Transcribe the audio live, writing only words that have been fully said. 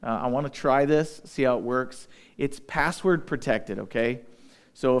I want to try this, see how it works. It's password protected, okay?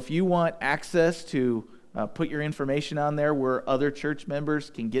 So if you want access to put your information on there where other church members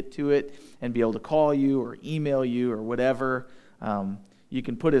can get to it and be able to call you or email you or whatever, you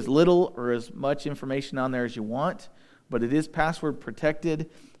can put as little or as much information on there as you want, but it is password protected.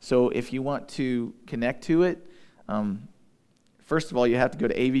 So if you want to connect to it, first of all, you have to go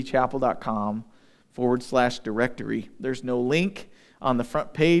to avchapel.com/directory. There's no link on the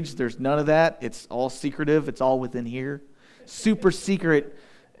front page. There's none of that. It's all secretive. It's all within here. Super secret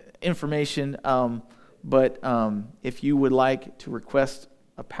information. But if you would like to request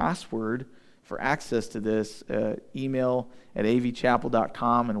a password for access to this, email at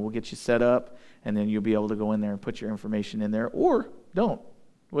avchapel.com and we'll get you set up, and then you'll be able to go in there and put your information in there, or don't.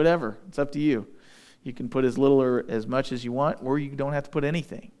 Whatever. It's up to you. You can put as little or as much as you want, or you don't have to put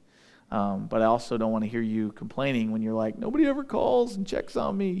anything. But I also don't want to hear you complaining when you're like, nobody ever calls and checks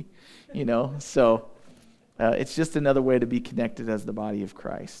on me, So it's just another way to be connected as the body of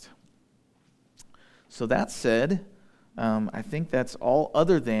Christ. So that said, I think that's all,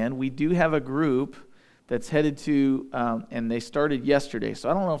 other than we do have a group that's headed to, and they started yesterday, so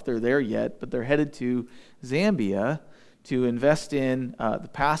I don't know if they're there yet, but they're headed to Zambia to invest in the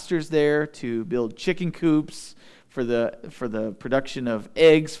pastors there, to build chicken coops for the production of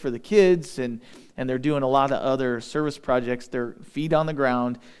eggs for the kids, and they're doing a lot of other service projects. They're feet on the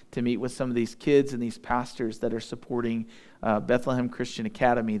ground to meet with some of these kids and these pastors that are supporting Bethlehem Christian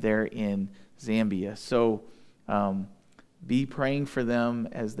Academy there in Zambia. So be praying for them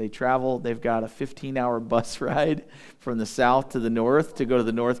as they travel. They've got a 15-hour bus ride from the south to the north to go to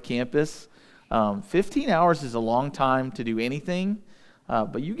the north campus. 15 hours is a long time to do anything,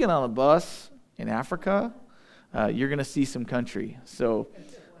 but you get on a bus in Africa, you're going to see some country. So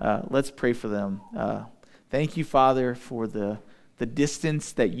let's pray for them. Thank you, Father, for the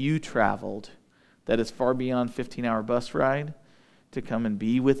distance that you traveled, that is far beyond 15-hour bus ride, to come and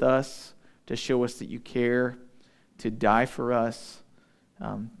be with us, to show us that you care, to die for us,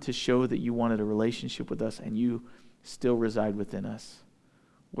 to show that you wanted a relationship with us and you still reside within us.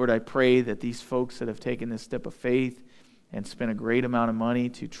 Lord, I pray that these folks that have taken this step of faith and spent a great amount of money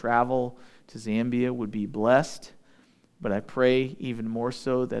to travel to Zambia would be blessed. But I pray even more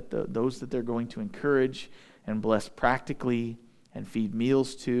so that those that they're going to encourage and bless practically and feed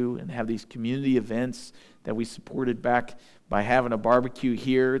meals to and have these community events that we supported back by having a barbecue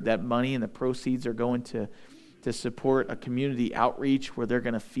here, that money and the proceeds are going to support a community outreach where they're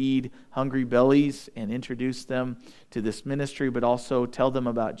going to feed hungry bellies and introduce them to this ministry, but also tell them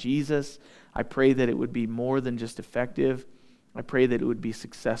about Jesus. I pray that it would be more than just effective. I pray that it would be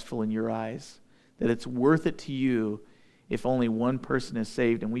successful in your eyes, that it's worth it to you if only one person is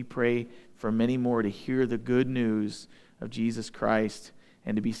saved. And we pray for many more to hear the good news of Jesus Christ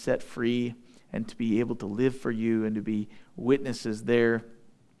and to be set free and to be able to live for you and to be witnesses there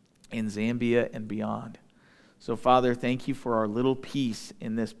in Zambia and beyond. So, Father, thank you for our little piece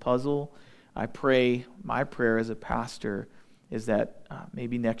in this puzzle. I pray, my prayer as a pastor is that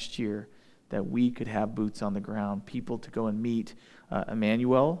maybe next year that we could have boots on the ground, people to go and meet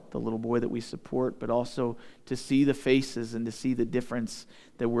Emmanuel, the little boy that we support, but also to see the faces and to see the difference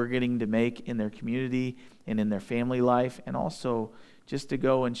that we're getting to make in their community and in their family life, and also just to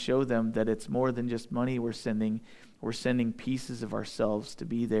go and show them that it's more than just money we're sending. We're sending pieces of ourselves to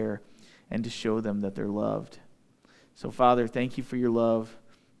be there and to show them that they're loved. So, Father, thank you for your love.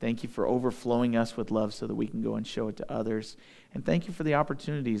 Thank you for overflowing us with love so that we can go and show it to others. And thank you for the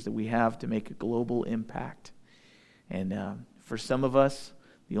opportunities that we have to make a global impact. And for some of us,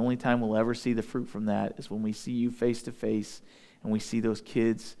 the only time we'll ever see the fruit from that is when we see you face to face and we see those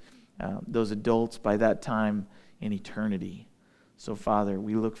kids, those adults by that time in eternity. So, Father,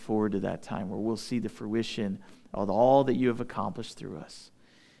 we look forward to that time where we'll see the fruition of all that you have accomplished through us.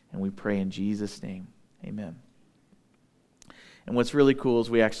 And we pray in Jesus' name. Amen. And what's really cool is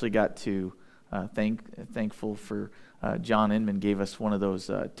we actually got to thankful for John Inman gave us one of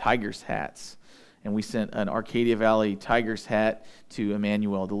those Tigers hats. And we sent an Arcadia Valley Tigers hat to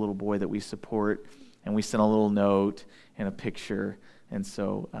Emmanuel, the little boy that we support. And we sent a little note and a picture. And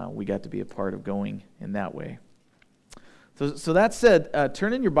so we got to be a part of going in that way. So that said,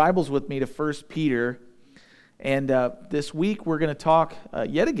 turn in your Bibles with me to 1 Peter. And this week we're going to talk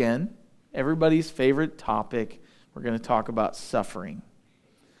yet again, everybody's favorite topic. We're going to talk about suffering.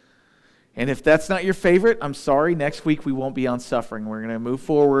 And if that's not your favorite, I'm sorry. Next week we won't be on suffering. We're going to move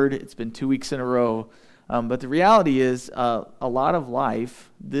forward. It's been 2 weeks in a row. But the reality is a lot of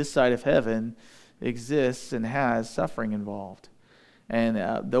life this side of heaven exists and has suffering involved.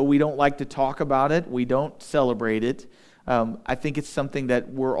 And though we don't like to talk about it, we don't celebrate it, I think it's something that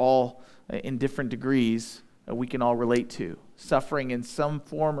we're all, in different degrees, we can all relate to, suffering in some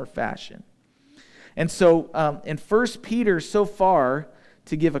form or fashion. And so in 1 Peter so far,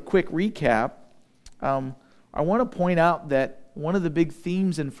 to give a quick recap, I want to point out that one of the big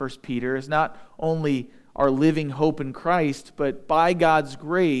themes in 1 Peter is not only our living hope in Christ, but by God's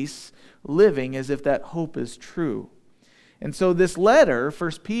grace, living as if that hope is true. And so this letter,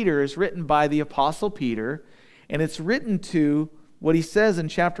 1 Peter, is written by the Apostle Peter, and it's written to what he says in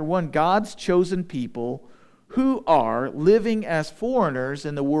chapter 1, God's chosen people who are living as foreigners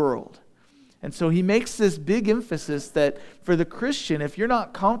in the world. And so he makes this big emphasis that for the Christian, if you're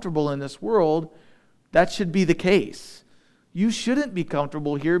not comfortable in this world, that should be the case. You shouldn't be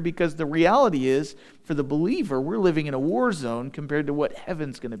comfortable here because the reality is, for the believer, we're living in a war zone compared to what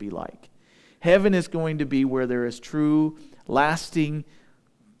heaven's going to be like. Heaven is going to be where there is true, lasting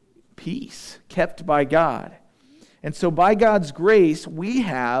peace kept by God. And so by God's grace, we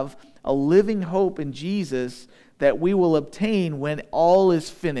have a living hope in Jesus that we will obtain when all is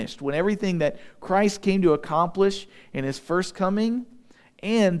finished, when everything that Christ came to accomplish in his first coming,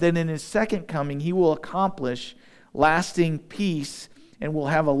 and then in his second coming, he will accomplish lasting peace and will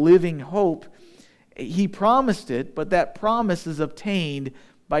have a living hope. He promised it, but that promise is obtained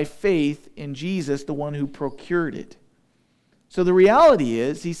by faith in Jesus, the one who procured it. So the reality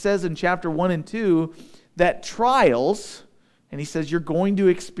is, he says in chapter 1 and 2, that trials, and he says you're going to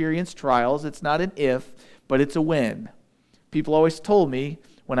experience trials. It's not an if, but it's a when. People always told me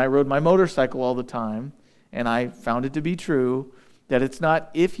when I rode my motorcycle all the time, and I found it to be true, that it's not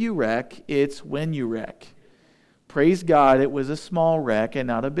if you wreck, it's when you wreck. Praise God, it was a small wreck and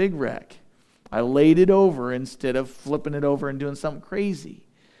not a big wreck. I laid it over instead of flipping it over and doing something crazy.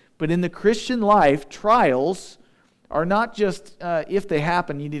 But in the Christian life, trials are not just if they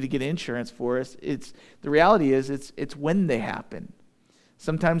happen, you need to get insurance for us. The reality is it's when they happen.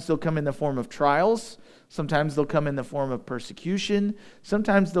 Sometimes they'll come in the form of trials. Sometimes they'll come in the form of persecution.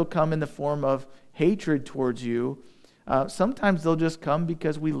 Sometimes they'll come in the form of hatred towards you. Sometimes they'll just come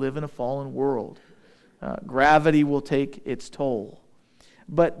because we live in a fallen world. Gravity will take its toll.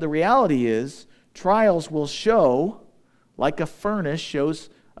 But the reality is, trials will show, like a furnace shows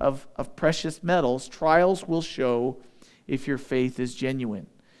of precious metals, trials will show if your faith is genuine.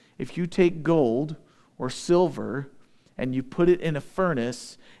 If you take gold or silver and you put it in a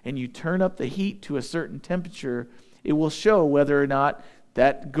furnace and you turn up the heat to a certain temperature, it will show whether or not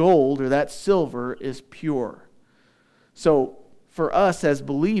that gold or that silver is pure. So for us as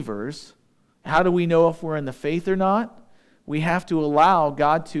believers, how do we know if we're in the faith or not? We have to allow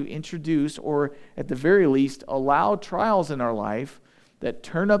God to introduce, or at the very least, allow trials in our life that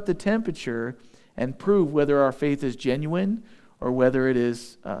turn up the temperature and prove whether our faith is genuine or whether it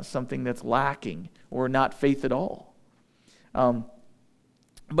is something that's lacking or not faith at all.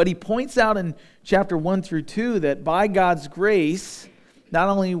 But he points out in chapter 1 through 2 that by God's grace, not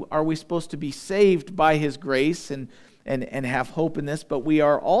only are we supposed to be saved by his grace and have hope in this, but we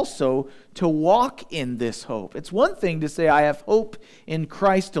are also to walk in this hope. It's one thing to say, I have hope in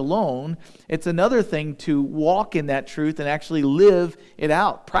Christ alone. It's another thing to walk in that truth and actually live it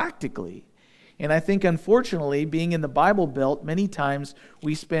out practically. And I think, unfortunately, being in the Bible Belt, many times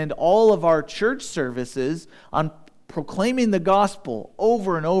we spend all of our church services on proclaiming the gospel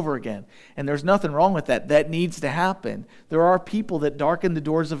over and over again. And there's nothing wrong with that. That needs to happen. There are people that darken the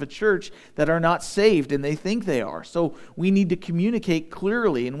doors of a church that are not saved and they think they are. So we need to communicate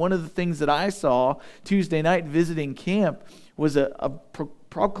clearly. And one of the things that I saw Tuesday night visiting camp was a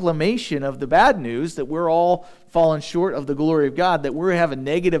proclamation of the bad news that we're all fallen short of the glory of God, that we have a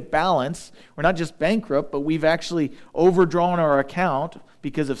negative balance. We're not just bankrupt, but we've actually overdrawn our account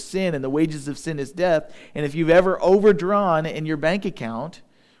because of sin, and the wages of sin is death. And if you've ever overdrawn in your bank account,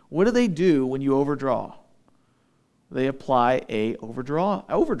 what do they do when you overdraw? They apply a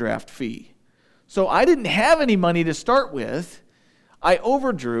overdraft fee. So I didn't have any money to start with. I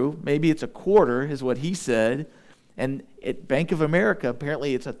overdrew. Maybe it's a quarter, is what he said. And at Bank of America,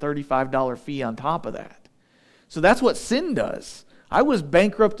 apparently it's a $35 fee on top of that. So that's what sin does. I was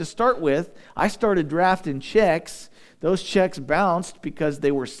bankrupt to start with. I started drafting checks. Those checks bounced because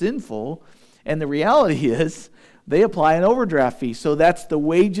they were sinful. And the reality is they apply an overdraft fee. So that's the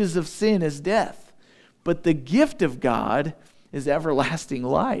wages of sin is death. But the gift of God is everlasting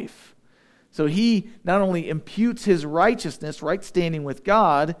life. So he not only imputes his righteousness, right standing with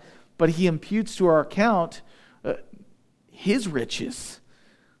God, but he imputes to our account his riches.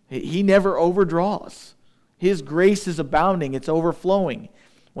 He never overdraws. His grace is abounding. It's overflowing.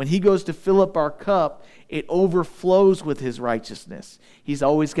 When he goes to fill up our cup, it overflows with his righteousness. He's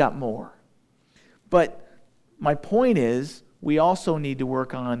always got more. But my point is, we also need to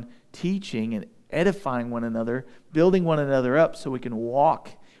work on teaching and edifying one another, building one another up so we can walk.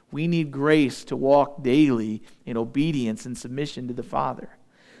 We need grace to walk daily in obedience and submission to the Father.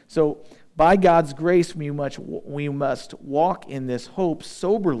 So, by God's grace, we must walk in this hope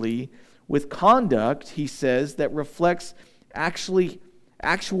soberly with conduct, he says, that reflects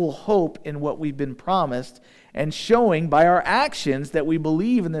actual hope in what we've been promised, and showing by our actions that we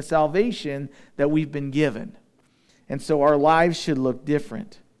believe in the salvation that we've been given. And so our lives should look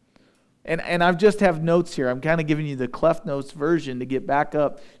different. And I just have notes here. I'm kind of giving you the Cleft Notes version to get back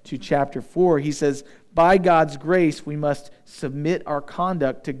up to chapter 4. He says, by God's grace, we must submit our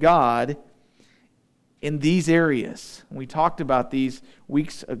conduct to God in these areas. And we talked about these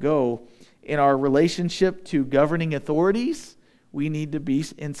weeks ago. In our relationship to governing authorities, we need to be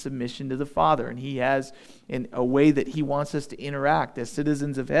in submission to the Father. And He has in a way that He wants us to interact as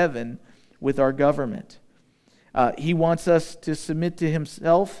citizens of heaven with our government. He wants us to submit to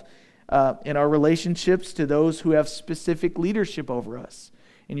Himself in our relationships to those who have specific leadership over us.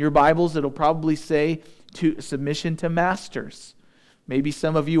 In your Bibles, it'll probably say to submission to masters. Maybe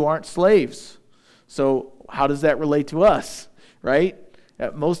some of you aren't slaves. So how does that relate to us, right?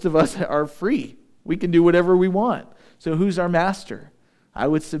 Most of us are free. We can do whatever we want. So who's our master? I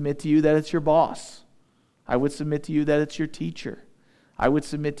would submit to you that it's your boss. I would submit to you that it's your teacher. I would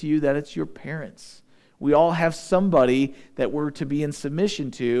submit to you that it's your parents. We all have somebody that we're to be in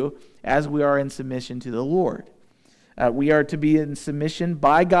submission to as we are in submission to the Lord. We are to be in submission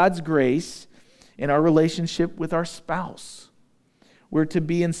by God's grace in our relationship with our spouse. We're to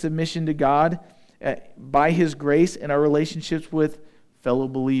be in submission to God by His grace in our relationships with fellow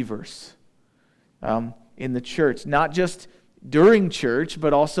believers in the church. Not just during church,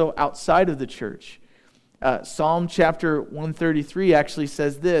 but also outside of the church. Psalm chapter 133 actually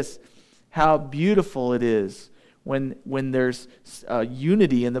says this, how beautiful it is when there's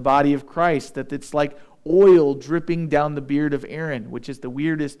unity in the body of Christ, that it's like oil dripping down the beard of Aaron, which is the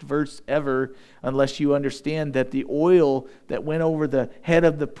weirdest verse ever, unless you understand that the oil that went over the head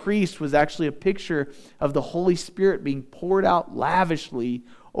of the priest was actually a picture of the Holy Spirit being poured out lavishly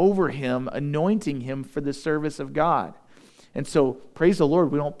over him, anointing him for the service of God. And so, praise the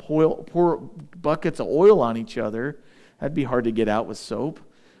Lord, we don't pour buckets of oil on each other. That'd be hard to get out with soap.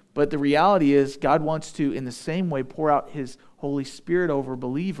 But the reality is, God wants to, in the same way, pour out His Holy Spirit over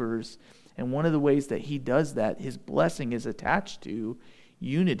believers. And one of the ways that He does that, His blessing is attached to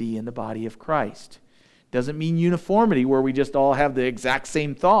unity in the body of Christ. Doesn't mean uniformity, where we just all have the exact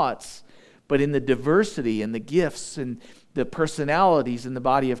same thoughts, but in the diversity and the gifts and the personalities in the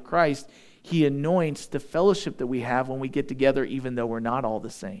body of Christ, He anoints the fellowship that we have when we get together, even though we're not all the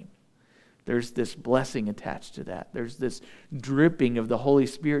same. There's this blessing attached to that. There's this dripping of the Holy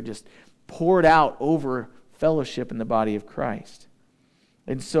Spirit just poured out over fellowship in the body of Christ.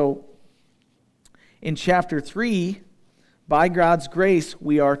 And so, in chapter 3, by God's grace,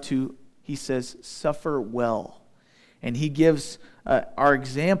 we are to, he says, suffer well. And he gives our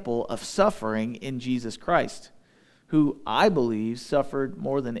example of suffering in Jesus Christ, who I believe suffered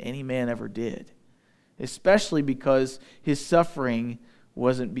more than any man ever did, especially because his suffering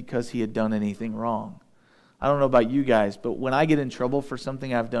wasn't because he had done anything wrong. I don't know about you guys, but when I get in trouble for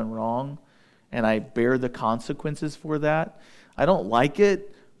something I've done wrong and I bear the consequences for that, I don't like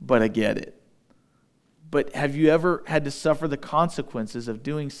it, but I get it. But have you ever had to suffer the consequences of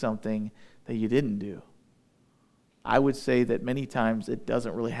doing something that you didn't do? I would say that many times it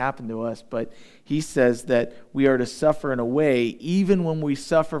doesn't really happen to us, but he says that we are to suffer in a way, even when we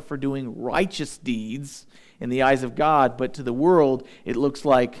suffer for doing righteous deeds in the eyes of God, but to the world it looks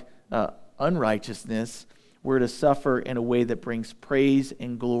like unrighteousness. We're to suffer in a way that brings praise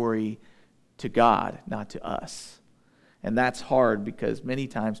and glory to God, not to us. And that's hard because many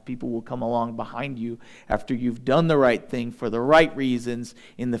times people will come along behind you after you've done the right thing for the right reasons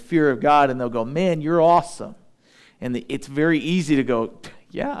in the fear of God, and they'll go, "Man, you're awesome." And it's very easy to go,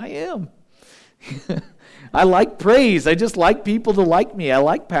 "Yeah, I am." I like praise. I just like people to like me. I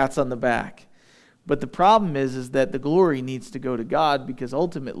like pats on the back. But the problem is that the glory needs to go to God, because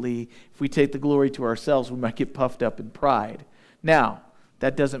ultimately, if we take the glory to ourselves, we might get puffed up in pride. Now,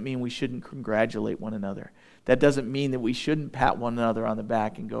 that doesn't mean we shouldn't congratulate one another. That doesn't mean that we shouldn't pat one another on the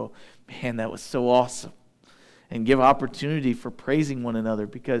back and go, "Man, that was so awesome." And give opportunity for praising one another,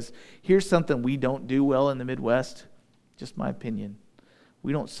 because here's something we don't do well in the Midwest, just my opinion.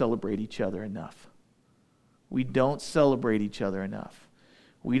 We don't celebrate each other enough. We don't celebrate each other enough.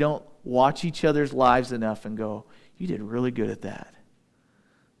 We don't watch each other's lives enough and go, "You did really good at that."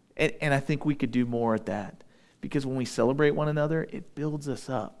 And I think we could do more at that, because when we celebrate one another, it builds us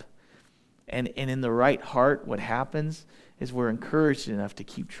up. And in the right heart, what happens is we're encouraged enough to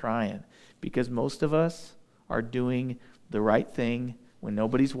keep trying, because most of us are doing the right thing when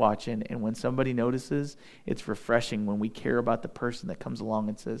nobody's watching, and when somebody notices, it's refreshing when we care about the person that comes along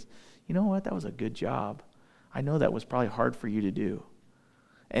and says, you know what, that was a good job. I know that was probably hard for you to do.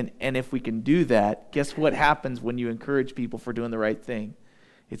 And if we can do that, guess what happens when you encourage people for doing the right thing?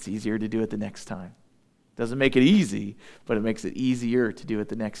 It's easier to do it the next time. Doesn't make it easy, but it makes it easier to do it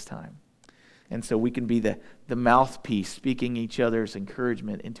the next time. And so we can be the mouthpiece, speaking each other's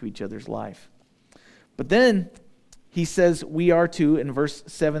encouragement into each other's life. But then he says we are to, in verse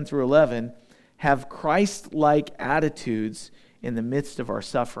 7 through 11, have Christ-like attitudes in the midst of our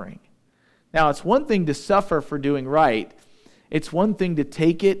suffering. Now, it's one thing to suffer for doing right. It's one thing to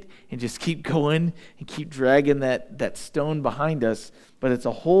take it and just keep going and keep dragging that stone behind us. But it's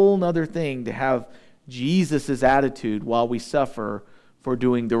a whole other thing to have Jesus' attitude while we suffer for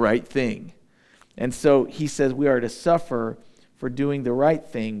doing the right thing. And so he says we are to suffer for doing the right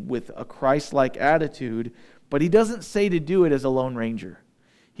thing with a Christ-like attitude, but he doesn't say to do it as a lone ranger.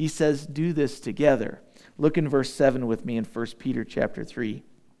 He says do this together. Look in verse 7 with me in 1 Peter chapter 3.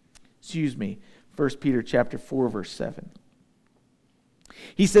 1 Peter chapter 4, verse 7.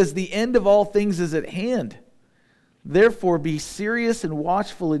 He says, the end of all things is at hand. Therefore be serious and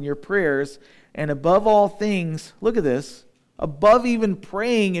watchful in your prayers, and above all things, look at this, above even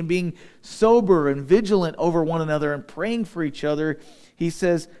praying and being sober and vigilant over one another and praying for each other, he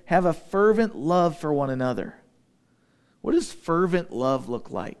says, have a fervent love for one another. What does fervent love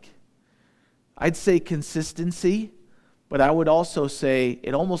look like? I'd say consistency, but I would also say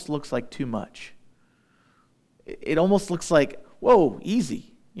it almost looks like too much. It almost looks like, whoa,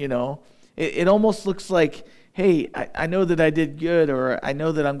 easy, you know. It almost looks like, hey, I know that I did good, or I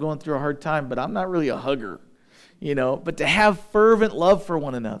know that I'm going through a hard time, but I'm not really a hugger, you know. But to have fervent love for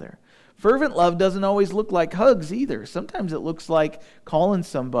one another. Fervent love doesn't always look like hugs either. Sometimes it looks like calling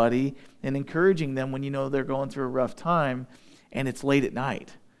somebody and encouraging them when you know they're going through a rough time and it's late at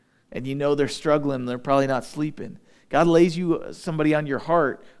night and you know they're struggling, they're probably not sleeping. God lays you somebody on your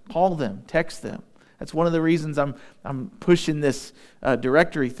heart, call them, text them. That's one of the reasons I'm pushing this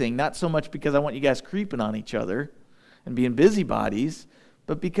directory thing, not so much because I want you guys creeping on each other and being busybodies,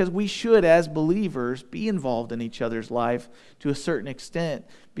 but because we should, as believers, be involved in each other's life to a certain extent,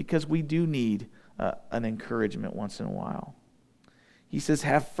 because we do need an encouragement once in a while. He says,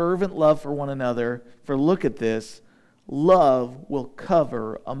 have fervent love for one another, for look at this, love will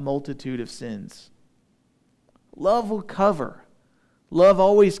cover a multitude of sins. Love will cover. Love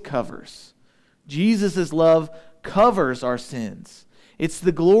always covers. Jesus' love covers our sins. It's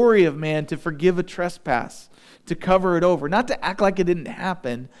the glory of man to forgive a trespass, to cover it over, not to act like it didn't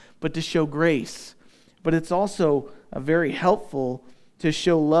happen, but to show grace. But it's also very helpful to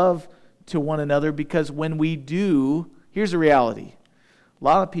show love to one another, because when we do, here's the reality. A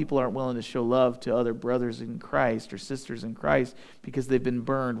lot of people aren't willing to show love to other brothers in Christ or sisters in Christ because they've been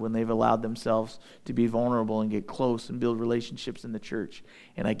burned when they've allowed themselves to be vulnerable and get close and build relationships in the church.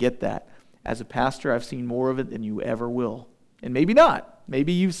 And I get that. As a pastor, I've seen more of it than you ever will. And maybe not.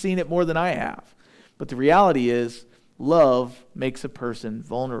 Maybe you've seen it more than I have. But the reality is, love makes a person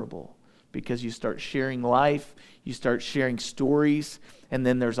vulnerable, because you start sharing life, you start sharing stories, and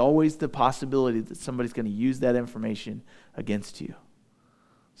then there's always the possibility that somebody's going to use that information against you.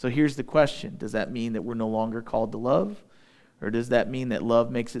 So here's the question. Does that mean that we're no longer called to love? Or does that mean that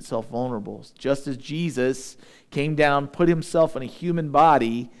love makes itself vulnerable? Just as Jesus came down, put himself in a human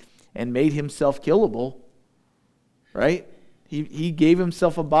body, and made himself killable, right? He gave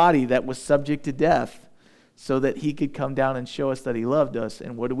himself a body that was subject to death so that he could come down and show us that he loved us.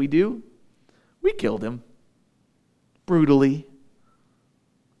 And what do? We killed him brutally.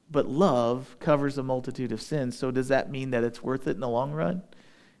 But love covers a multitude of sins. So does that mean that it's worth it in the long run?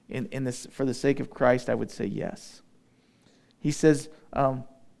 In this, for the sake of Christ, I would say yes. He says,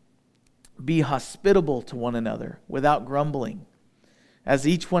 be hospitable to one another without grumbling. As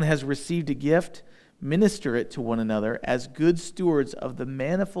each one has received a gift, minister it to one another as good stewards of the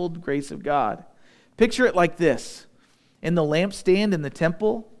manifold grace of God. Picture it like this. In the lampstand in the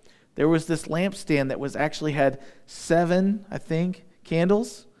temple, there was this lampstand that was actually had 7, I think,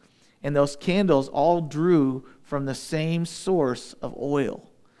 candles. And those candles all drew from the same source of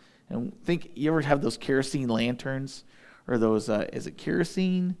oil. And think, you ever have those kerosene lanterns? Or those, is it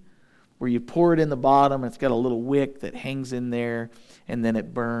kerosene? Where you pour it in the bottom, and it's got a little wick that hangs in there, and then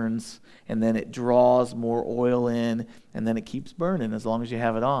it burns, and then it draws more oil in, and then it keeps burning as long as you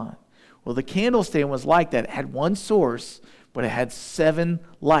have it on. Well, the candle stand was like that. It had one source, but it had 7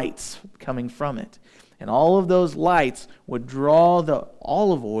 lights coming from it. And all of those lights would draw the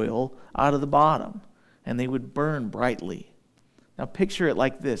olive oil out of the bottom, and they would burn brightly. Now picture it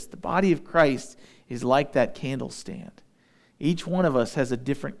like this. The body of Christ is like that candle stand. Each one of us has a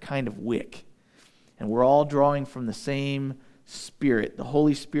different kind of wick, and we're all drawing from the same Spirit, the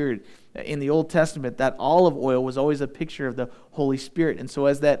Holy Spirit. In the Old Testament, that olive oil was always a picture of the Holy Spirit. And so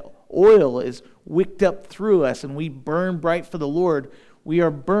as that oil is wicked up through us and we burn bright for the Lord, we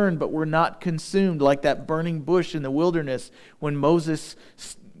are burned, but we're not consumed like that burning bush in the wilderness when Moses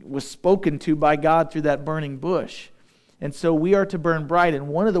was spoken to by God through that burning bush. And so we are to burn bright. And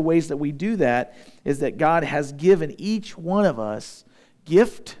one of the ways that we do that is that God has given each one of us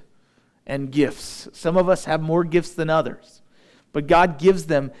gift and gifts. Some of us have more gifts than others. But God gives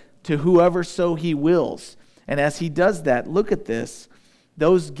them to whoever so He wills. And as He does that, look at this.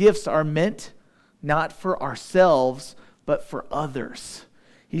 Those gifts are meant not for ourselves, but for others.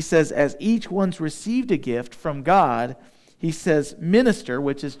 He says, as each one's received a gift from God, He says, minister,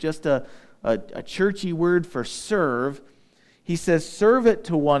 which is just a churchy word for serve. He says, serve it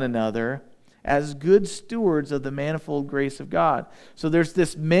to one another as good stewards of the manifold grace of God. So there's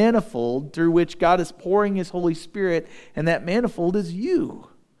this manifold through which God is pouring His Holy Spirit, and that manifold is you.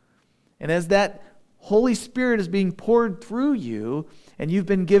 And as that Holy Spirit is being poured through you, and you've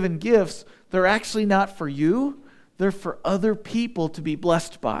been given gifts, they're actually not for you, they're for other people to be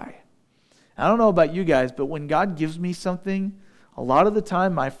blessed by. I don't know about you guys, but when God gives me something, a lot of the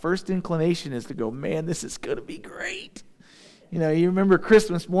time my first inclination is to go, man, this is going to be great. You know, you remember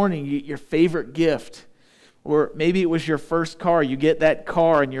Christmas morning, your favorite gift, or maybe it was your first car. You get that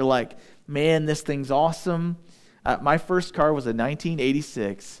car and you're like, man, this thing's awesome. My first car was a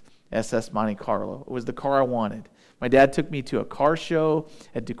 1986 SS Monte Carlo. It was the car I wanted. My dad took me to a car show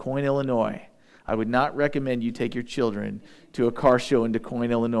at DuQuoin, Illinois. I would not recommend you take your children to a car show in DuQuoin,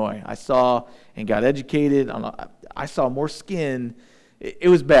 Illinois. I saw and got educated. I saw more skin. It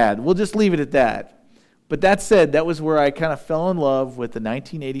was bad. We'll just leave it at that. But that said, that was where I kind of fell in love with the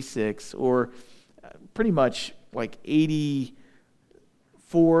 1986, or pretty much like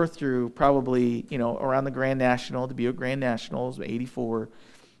 84 through probably, around the Grand National, the Buick Grand Nationals, 84.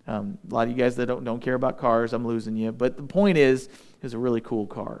 A lot of you guys that don't care about cars, I'm losing you. But the point is, it was a really cool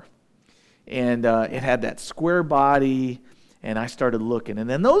car. And it had that square body, and I started looking.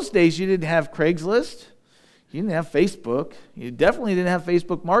 And in those days, you didn't have Craigslist. You didn't have Facebook. You definitely didn't have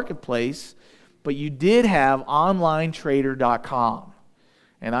Facebook Marketplace. But you did have onlinetrader.com.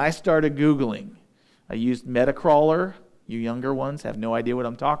 And I started Googling. I used Metacrawler. You younger ones have no idea what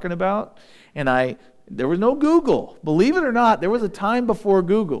I'm talking about. And there was no Google. Believe it or not, there was a time before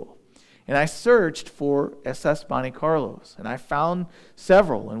Google. And I searched for SS Monte Carlos. And I found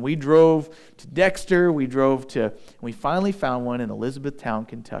several. And we drove to Dexter. We finally found one in Elizabethtown,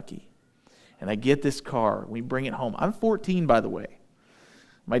 Kentucky. And I get this car. We bring it home. I'm 14, by the way.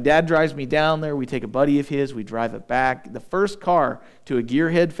 My dad drives me down there. We take a buddy of his. We drive it back. The first car to a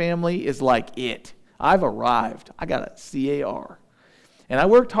gearhead family is like it. I've arrived. I got a CAR. And I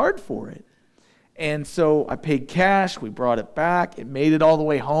worked hard for it. And so I paid cash. We brought it back. It made it all the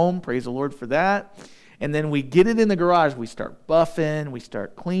way home. Praise the Lord for that. And then we get it in the garage. We start buffing. We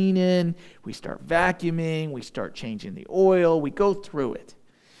start cleaning. We start vacuuming. We start changing the oil. We go through it.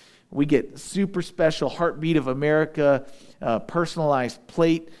 We get super special Heartbeat of America personalized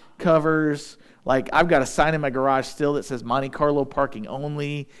plate covers. Like, I've got a sign in my garage still that says Monte Carlo parking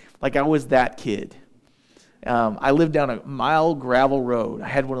only. Like, I was that kid. I lived down a mile gravel road. I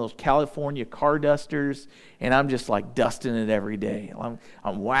had one of those California car dusters, and I'm just like dusting it every day. I'm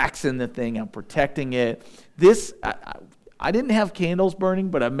waxing the thing. I'm protecting it. I didn't have candles burning,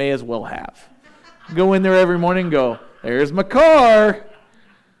 but I may as well have. Go in there every morning and go, there's my car.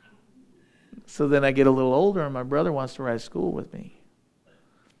 So then I get a little older, and my brother wants to ride to school with me.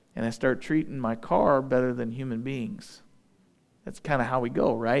 And I start treating my car better than human beings. That's kind of how we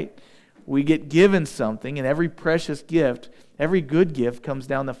go, right? We get given something, and every precious gift, every good gift comes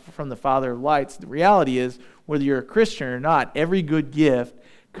down from the Father of lights. The reality is, whether you're a Christian or not, every good gift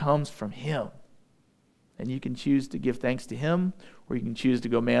comes from Him. And you can choose to give thanks to Him, or you can choose to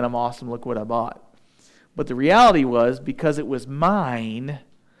go, man, I'm awesome, look what I bought. But the reality was, because it was mine,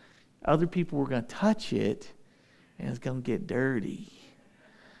 other people were going to touch it, and it's going to get dirty.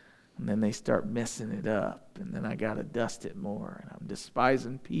 And then they start messing it up, and then I got to dust it more, and I'm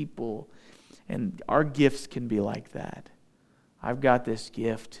despising people. And our gifts can be like that. I've got this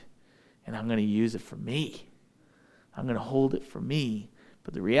gift, and I'm going to use it for me. I'm going to hold it for me.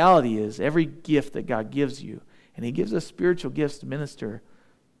 But the reality is, every gift that God gives you, and He gives us spiritual gifts to minister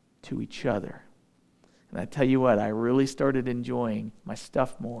to each other. And I tell you what, I really started enjoying my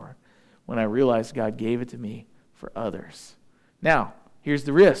stuff more when I realized God gave it to me for others. Now, here's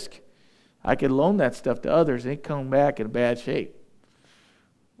the risk. I could loan that stuff to others and it come back in bad shape.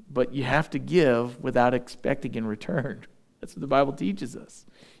 But you have to give without expecting in return. That's what the Bible teaches us.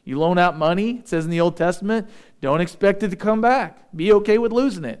 You loan out money, it says in the Old Testament, don't expect it to come back. Be okay with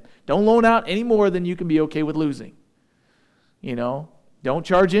losing it. Don't loan out any more than you can be okay with losing. Don't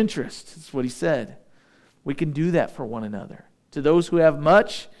charge interest. That's what he said. We can do that for one another. To those who have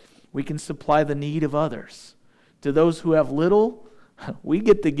much, we can supply the need of others. To those who have little, we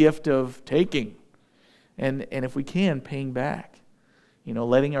get the gift of taking. And if we can, paying back.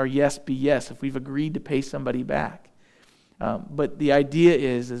 Letting our yes be yes if we've agreed to pay somebody back. But the idea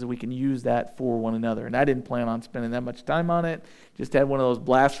is we can use that for one another. And I didn't plan on spending that much time on it. Just had one of those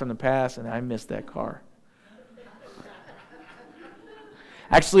blasts from the past, and I missed that car.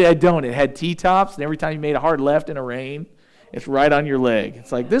 Actually, I don't. It had T-tops, and every time you made a hard left in a rain, it's right on your leg.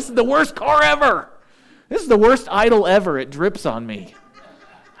 It's like, this is the worst car ever. This is the worst idol ever. It drips on me.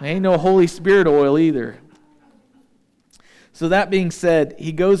 There ain't no Holy Spirit oil either. So that being said,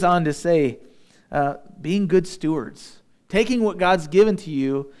 he goes on to say, being good stewards, taking what God's given to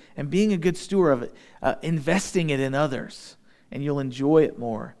you and being a good steward of it, investing it in others, and you'll enjoy it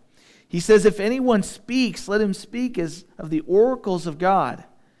more. He says, if anyone speaks, let him speak as of the oracles of God.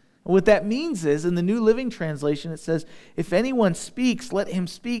 And what that means is, in the New Living Translation, it says, if anyone speaks, let him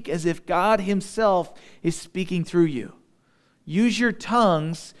speak as if God himself is speaking through you. Use your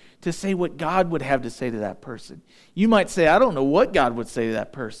tongues to say what God would have to say to that person. You might say, I don't know what God would say to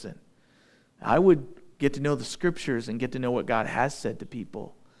that person. I would get to know the Scriptures and get to know what God has said to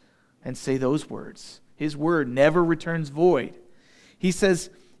people and say those words. His word never returns void. He says,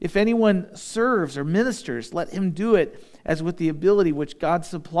 if anyone serves or ministers, let him do it as with the ability which God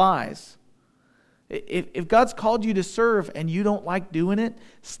supplies. If God's called you to serve and you don't like doing it,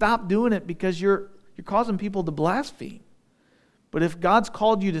 stop doing it because you're causing people to blaspheme. But if God's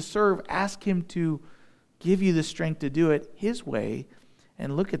called you to serve, ask him to give you the strength to do it his way.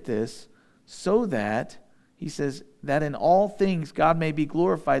 And look at this, so that, he says, that in all things God may be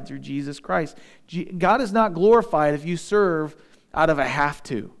glorified through Jesus Christ. God is not glorified if you serve out of a have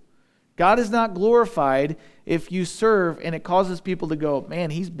to. God is not glorified if you serve and it causes people to go, man,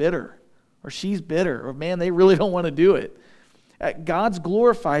 he's bitter, or she's bitter, or man, they really don't want to do it. God's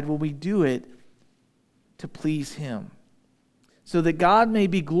glorified when we do it to please him, so that God may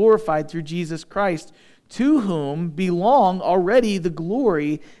be glorified through Jesus Christ, to whom belong already the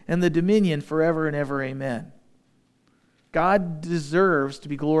glory and the dominion forever and ever. Amen. God deserves to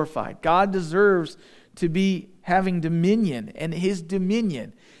be glorified. God deserves to be having dominion, and his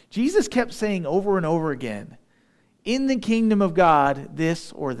dominion. Jesus kept saying over and over again, in the kingdom of God,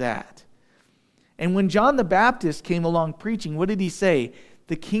 this or that. And when John the Baptist came along preaching, what did he say?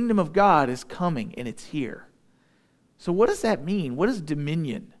 The kingdom of God is coming and it's here. So what does that mean? What is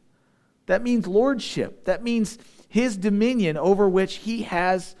dominion? That means lordship. That means his dominion over which he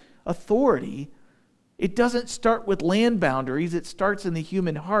has authority. It doesn't start with land boundaries. It starts in the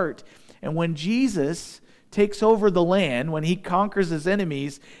human heart. And when Jesus takes over the land, when he conquers his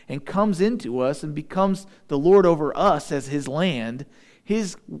enemies and comes into us and becomes the Lord over us as his land,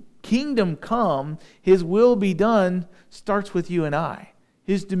 his kingdom come, his will be done, starts with you and I.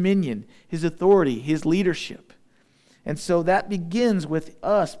 His dominion, his authority, his leadership. And so that begins with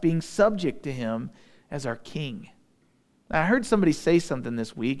us being subject to him as our king. Now, I heard somebody say something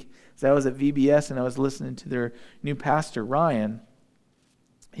this week as I was at VBS and I was listening to their new pastor, Ryan.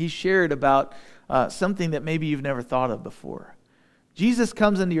 He shared about something that maybe you've never thought of before. Jesus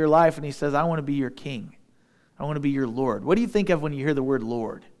comes into your life and he says, I want to be your king. I want to be your Lord. What do you think of when you hear the word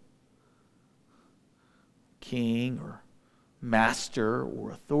Lord? King or master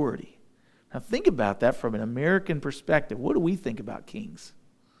or authority. Now think about that from an American perspective. What do we think about kings?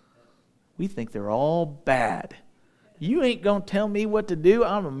 We think they're all bad. You ain't going to tell me what to do.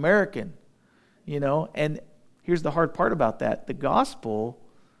 I'm American. And here's the hard part about that. The gospel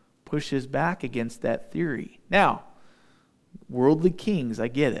pushes back against that theory. Now, worldly kings, I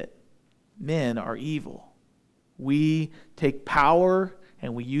get it. Men are evil. We take power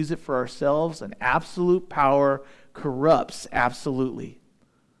and we use it for ourselves, and absolute power corrupts absolutely.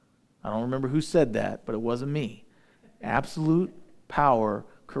 I don't remember who said that, but it wasn't me. Absolute power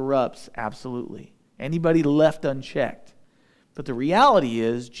corrupts absolutely. Anybody left unchecked. But the reality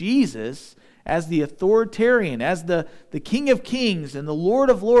is, Jesus, as the authoritarian, as the King of Kings and the Lord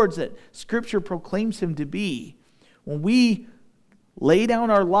of Lords that Scripture proclaims him to be, when we lay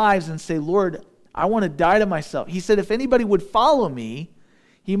down our lives and say, Lord, I want to die to myself. He said, if anybody would follow me,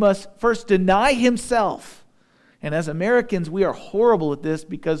 he must first deny himself. And as Americans, we are horrible at this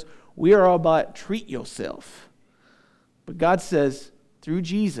because We are all about treat yourself. But God says, through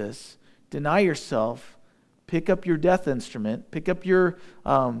Jesus, deny yourself, pick up your death instrument, pick up your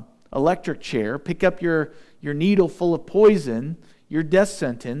electric chair, pick up your needle full of poison, your death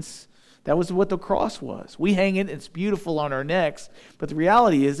sentence. That was what the cross was. We hang it, it's beautiful on our necks, but the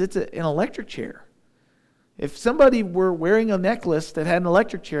reality is it's an electric chair. If somebody were wearing a necklace that had an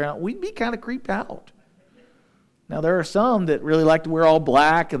electric chair on, we'd be kind of creeped out. Now, there are some that really like to wear all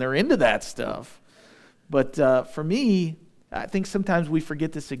black, and they're into that stuff. But for me, I think sometimes we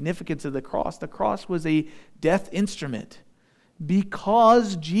forget the significance of the cross. The cross was a death instrument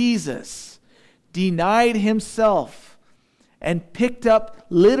because Jesus denied himself and picked up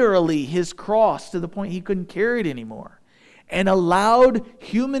literally his cross to the point he couldn't carry it anymore and allowed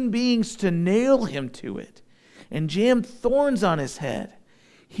human beings to nail him to it and jam thorns on his head.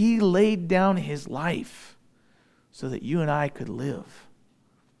 He laid down his life so that you and I could live.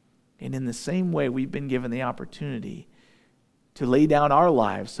 And in the same way, we've been given the opportunity to lay down our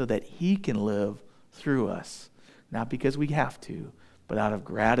lives so that he can live through us. Not because we have to, but out of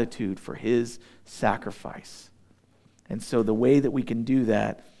gratitude for his sacrifice. And so the way that we can do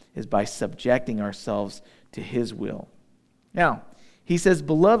that is by subjecting ourselves to his will. Now, he says,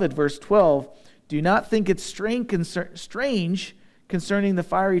 beloved, verse 12, do not think it strange concerning the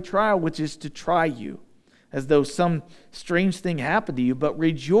fiery trial which is to try you, as though some strange thing happened to you, but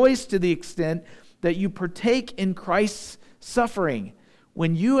rejoice to the extent that you partake in Christ's suffering.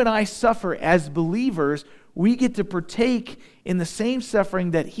 When you and I suffer as believers, we get to partake in the same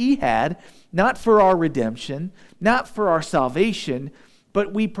suffering that he had, not for our redemption, not for our salvation,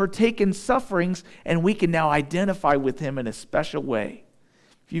 but we partake in sufferings and we can now identify with him in a special way.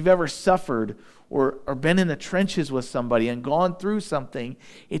 If you've ever suffered or been in the trenches with somebody and gone through something,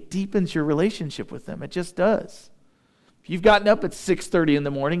 it deepens your relationship with them. It just does. If you've gotten up at 6:30 in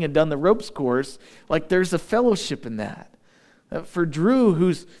the morning and done the ropes course, like there's a fellowship in that. For Drew,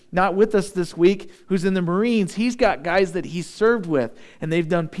 who's not with us this week, who's in the Marines, he's got guys that he's served with, and they've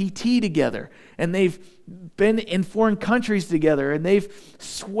done PT together, and they've been in foreign countries together, and they've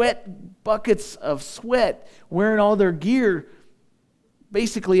sweat buckets of sweat, wearing all their gear,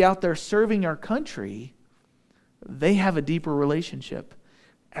 basically out there serving our country. They have a deeper relationship.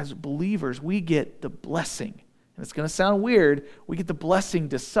 As believers, we get the blessing. And it's going to sound weird. We get the blessing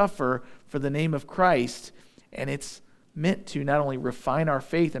to suffer for the name of Christ, and it's meant to not only refine our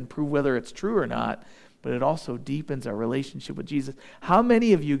faith and prove whether it's true or not, but it also deepens our relationship with Jesus. How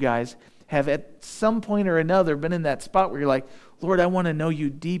many of you guys have at some point or another been in that spot where you're like, Lord, I want to know you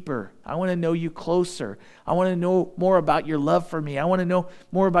deeper. I want to know you closer. I want to know more about your love for me. I want to know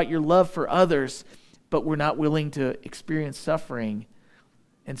more about your love for others, but we're not willing to experience suffering,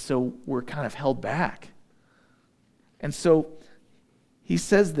 and so we're kind of held back. And so he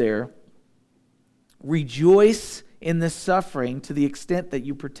says there, rejoice in this suffering to the extent that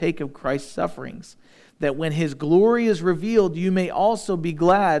you partake of Christ's sufferings, that when his glory is revealed, you may also be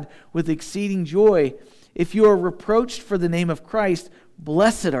glad with exceeding joy. If you are reproached for the name of Christ,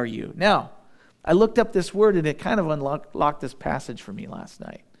 blessed are you. Now, I looked up this word and it kind of unlocked this passage for me last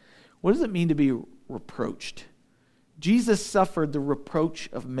night. What does it mean to be reproached? Jesus suffered the reproach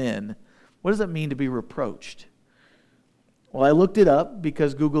of men. What does it mean to be reproached? Well, I looked it up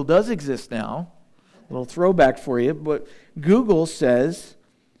because Google does exist now. A little throwback for you, but Google says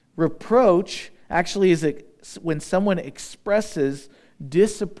reproach actually is when someone expresses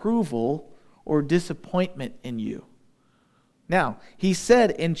disapproval or disappointment in you. Now, he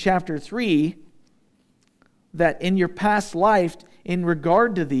said in chapter 3 that in your past life, in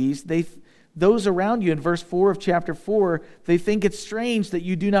regard to these, those around you, in verse 4 of chapter 4, they think it's strange that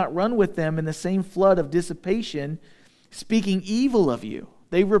you do not run with them in the same flood of dissipation, speaking evil of you.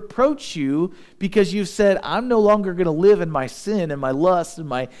 They reproach you because you've said, I'm no longer going to live in my sin and my lust and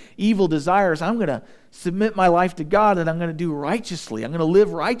my evil desires. I'm going to submit my life to God and I'm going to do righteously. I'm going to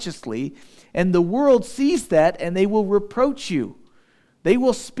live righteously. And the world sees that and they will reproach you. They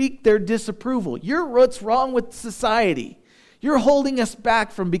will speak their disapproval. What's wrong with society? You're holding us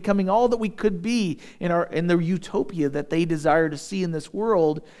back from becoming all that we could be in the utopia that they desire to see in this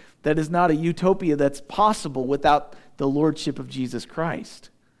world that is not a utopia that's possible without the lordship of Jesus Christ.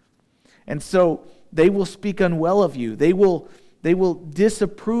 And so they will speak unwell of you. They will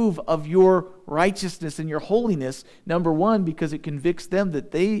disapprove of your righteousness and your holiness, number one, because it convicts them that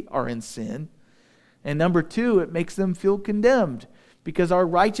they are in sin. And number two, it makes them feel condemned because our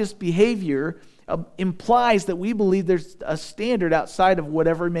righteous behavior implies that we believe there's a standard outside of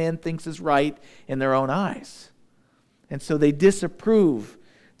whatever man thinks is right in their own eyes. And so they disapprove.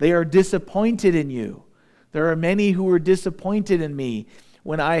 They are disappointed in you. There are many who are disappointed in me.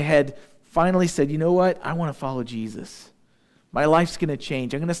 when I had finally said, you know what, I want to follow Jesus. My life's going to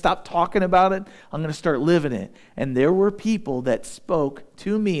change. I'm going to stop talking about it. I'm going to start living it. And there were people that spoke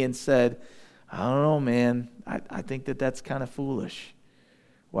to me and said, I don't know, man. I think that's kind of foolish.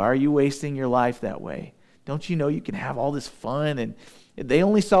 Why are you wasting your life that way? Don't you know you can have all this fun? And they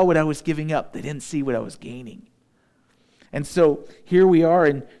only saw what I was giving up. They didn't see what I was gaining. And so here we are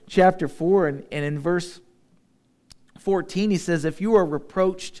in chapter 4, and in verse 14, he says, if you are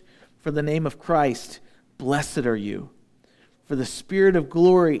reproached for the name of Christ, blessed are you, for the Spirit of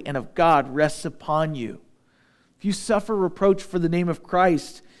glory and of God rests upon you. If you suffer reproach for the name of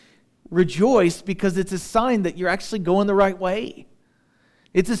Christ, rejoice, because it's a sign that you're actually going the right way.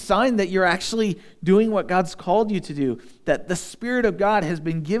 It's a sign that you're actually doing what God's called you to do, that the Spirit of God has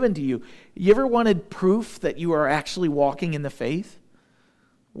been given to you. You ever wanted proof that you are actually walking in the faith?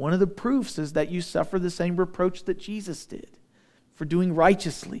 One of the proofs is that you suffer the same reproach that Jesus did for doing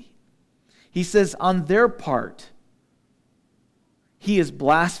righteously. He says, on their part, he is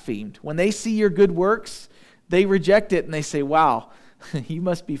blasphemed. When they see your good works, they reject it and they say, wow, you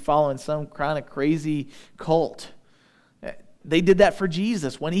must be following some kind of crazy cult. They did that for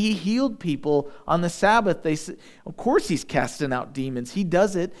Jesus. When he healed people on the Sabbath, they said, of course he's casting out demons. He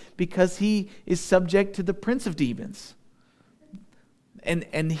does it because he is subject to the prince of demons.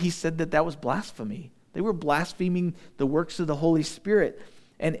 And he said that was blasphemy. They were blaspheming the works of the Holy Spirit.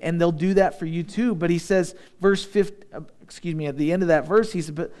 And they'll do that for you too. But he says, at the end of that verse, he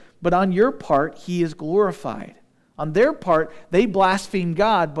said, but on your part, he is glorified. On their part, they blaspheme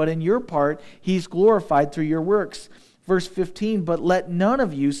God, but in your part, he's glorified through your works. Verse 15, but let none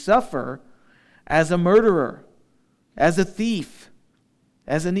of you suffer as a murderer, as a thief,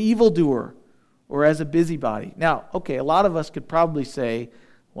 as an evildoer, or as a busybody. Now, okay, a lot of us could probably say,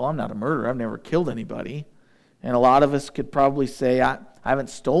 well, I'm not a murderer. I've never killed anybody. And a lot of us could probably say, I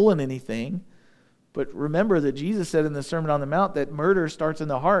haven't stolen anything. But remember that Jesus said in the Sermon on the Mount that murder starts in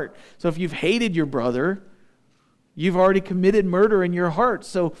the heart. So if you've hated your brother, you've already committed murder in your heart.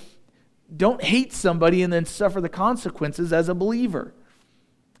 So don't hate somebody and then suffer the consequences as a believer.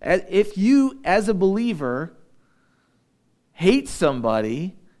 If you, as a believer, hate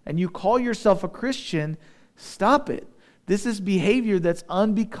somebody and you call yourself a Christian, stop it. This is behavior that's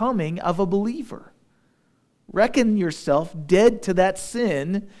unbecoming of a believer. Reckon yourself dead to that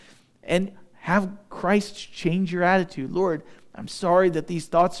sin and have Christ change your attitude. Lord, I'm sorry that these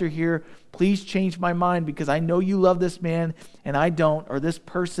thoughts are here. Please change my mind because I know you love this man and I don't, or this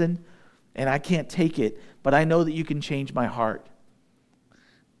person, and I can't take it, but I know that you can change my heart.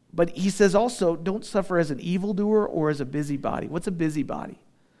 But he says also, don't suffer as an evildoer or as a busybody. What's a busybody?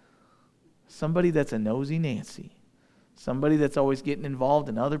 Somebody that's a nosy Nancy. Somebody that's always getting involved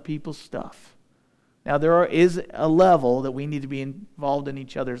in other people's stuff. Now, is a level that we need to be involved in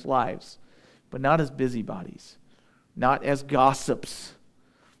each other's lives, but not as busybodies, not as gossips,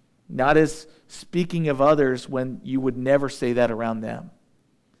 not as speaking of others when you would never say that around them.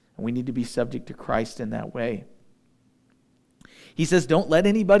 And we need to be subject to Christ in that way. He says, don't let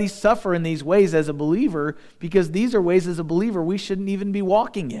anybody suffer in these ways as a believer, because these are ways as a believer we shouldn't even be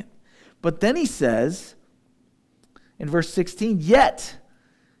walking in. But then he says, in verse 16, yet,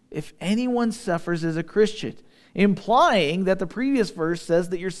 if anyone suffers as a Christian, implying that the previous verse says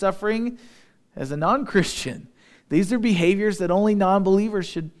that you're suffering as a non-Christian. These are behaviors that only non-believers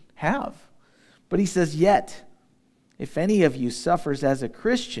should have. But he says, yet, if any of you suffers as a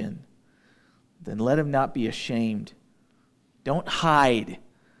Christian, then let him not be ashamed. Don't hide.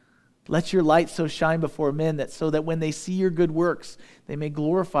 Let your light so shine before men so that when they see your good works, they may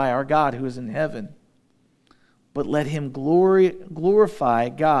glorify our God who is in heaven. But let him glorify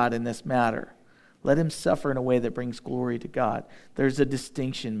God in this matter. Let him suffer in a way that brings glory to God. There's a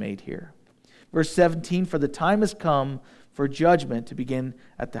distinction made here. Verse 17, for the time has come for judgment to begin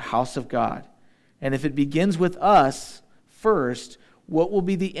at the house of God. And if it begins with us first, what will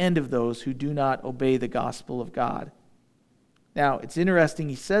be the end of those who do not obey the gospel of God? Now, it's interesting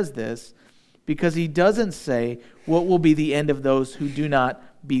he says this because he doesn't say what will be the end of those who do not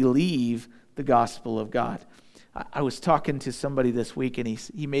believe the gospel of God. I was talking to somebody this week and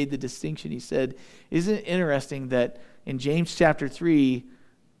he made the distinction. He said, isn't it interesting that in James chapter 3,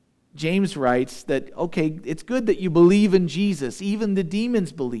 James writes that, okay, it's good that you believe in Jesus. Even the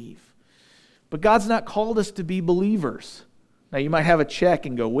demons believe. But God's not called us to be believers. Now, you might have a check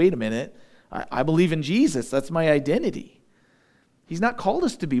and go, wait a minute, I believe in Jesus. That's my identity. He's not called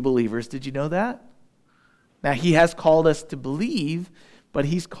us to be believers. Did you know that? Now, he has called us to believe, but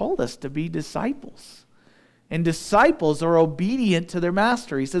he's called us to be disciples. And disciples are obedient to their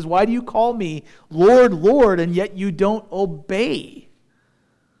master. He says, why do you call me Lord, Lord, and yet you don't obey?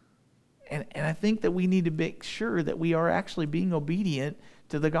 And I think that we need to make sure that we are actually being obedient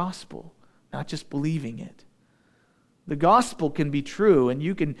to the gospel, not just believing it. The gospel can be true, and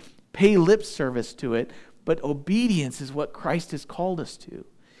you can pay lip service to it, but obedience is what Christ has called us to.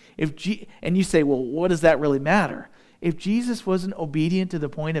 And you say, well, what does that really matter? If Jesus wasn't obedient to the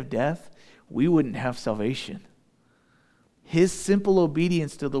point of death, we wouldn't have salvation. His simple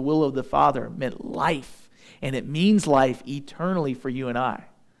obedience to the will of the Father meant life, and it means life eternally for you and I.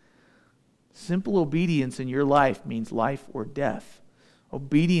 Simple obedience in your life means life or death.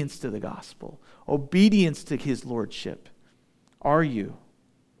 Obedience to the gospel. Obedience to His lordship. Are you?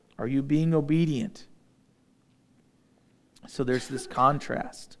 Are you being obedient? So there's this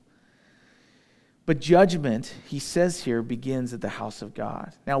contrast. But judgment, he says here, begins at the house of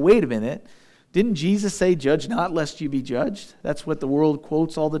God. Now wait a minute. Didn't Jesus say, "Judge not, lest you be judged"? That's what the world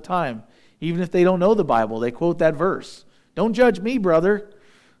quotes all the time. Even if they don't know the Bible, they quote that verse. Don't judge me, brother.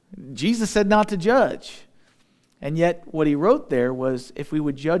 Jesus said not to judge. And yet what he wrote there was, if we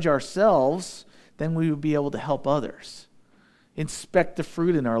would judge ourselves, then we would be able to help others. Inspect the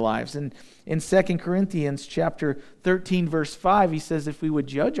fruit in our lives. And in 2 Corinthians chapter 13, verse 5, he says if we would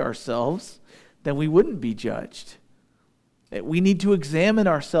judge ourselves, then we wouldn't be judged. That we need to examine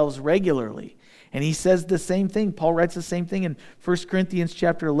ourselves regularly. And he says the same thing. Paul writes the same thing in 1 Corinthians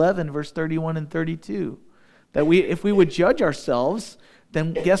chapter 11, verse 31 and 32. That if we would judge ourselves,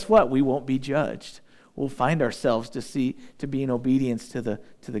 then guess what? We won't be judged. We'll find ourselves to be in obedience to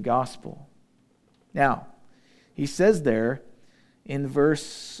the gospel. Now, he says there in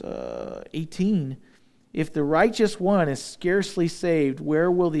verse 18, if the righteous one is scarcely saved, where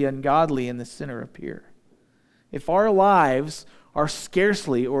will the ungodly and the sinner appear? If our lives are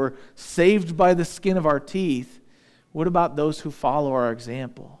scarcely or saved by the skin of our teeth, what about those who follow our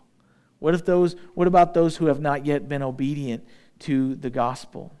example? What about those who have not yet been obedient to the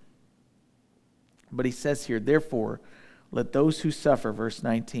gospel? But he says here, therefore, let those who suffer, verse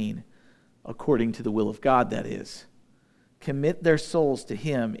 19, according to the will of God, that is, commit their souls to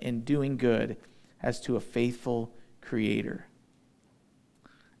Him in doing good as to a faithful Creator.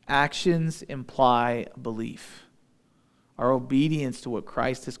 Actions imply belief. Our obedience to what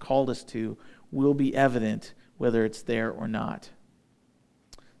Christ has called us to will be evident whether it's there or not.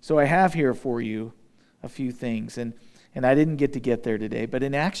 So I have here for you a few things, and I didn't get there today, but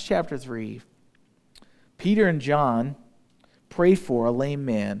in Acts chapter 3, Peter and John pray for a lame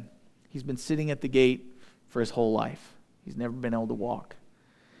man. He's been sitting at the gate for his whole life. He's never been able to walk.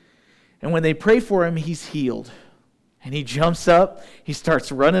 And when they pray for him, he's healed. And he jumps up, he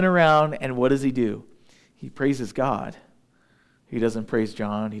starts running around, and what does he do? He praises God. He doesn't praise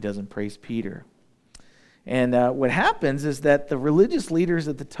John, he doesn't praise Peter. And what happens is that the religious leaders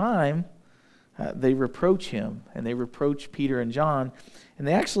at the time, they reproach him, and they reproach Peter and John, and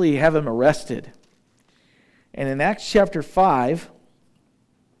they actually have him arrested. And in Acts chapter 5,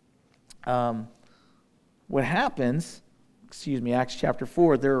 what happens, Acts chapter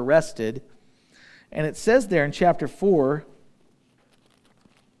 4, they're arrested. And it says there in chapter 4,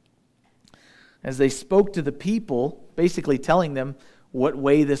 as they spoke to the people, basically telling them what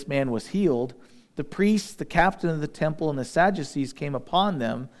way this man was healed, the priests, the captain of the temple, and the Sadducees came upon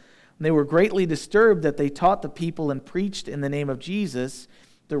them. And they were greatly disturbed that they taught the people and preached in the name of Jesus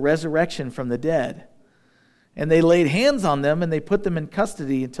the resurrection from the dead. And they laid hands on them, and they put them in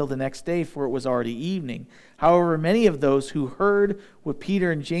custody until the next day, for it was already evening. However, many of those who heard what Peter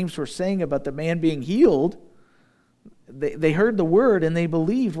and James were saying about the man being healed, they heard the word, and they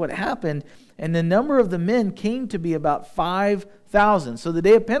believed what happened. And the number of the men came to be about 5,000. So the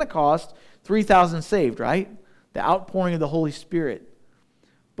day of Pentecost, 3,000 saved, right? The outpouring of the Holy Spirit.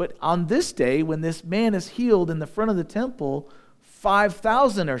 But on this day, when this man is healed in the front of the temple,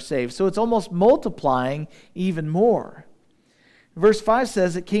 5,000 are saved. So it's almost multiplying even more. Verse 5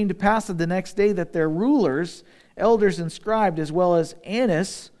 says, it came to pass the next day that their rulers, elders and scribes, as well as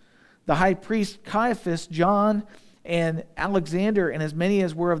Annas, the high priest, Caiaphas, John, and Alexander, and as many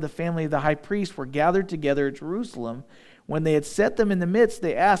as were of the family of the high priest, were gathered together at Jerusalem. When they had set them in the midst,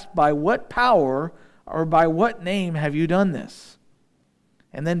 they asked, by what power or by what name have you done this?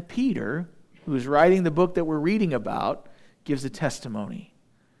 And then Peter, who is writing the book that we're reading about, gives a testimony.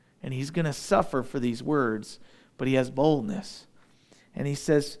 And he's going to suffer for these words, but he has boldness. And he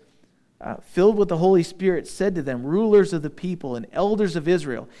says, filled with the Holy Spirit, said to them, rulers of the people and elders of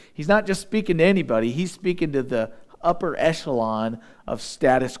Israel. He's not just speaking to anybody, he's speaking to the upper echelon of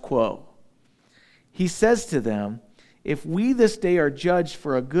status quo. He says to them, if we this day are judged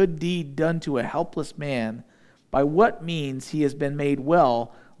for a good deed done to a helpless man, by what means he has been made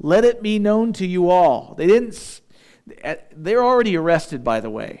well, let it be known to you all. They're already arrested, by the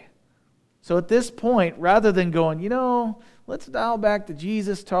way. So at this point, rather than going, let's dial back to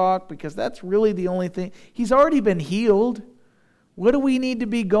Jesus talk because that's really the only thing. He's already been healed. What do we need to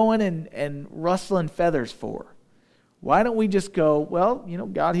be going and rustling feathers for? Why don't we just go, well,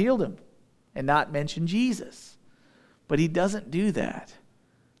 God healed him and not mention Jesus? But he doesn't do that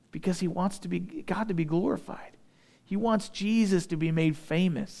because he wants God to be glorified. He wants Jesus to be made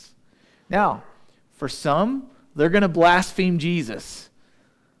famous. Now, for some, they're going to blaspheme Jesus.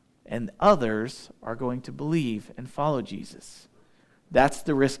 And others are going to believe and follow Jesus. That's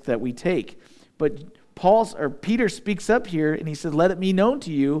the risk that we take. But Peter speaks up here and he said, let it be known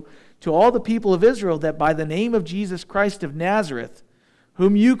to you, to all the people of Israel, that by the name of Jesus Christ of Nazareth,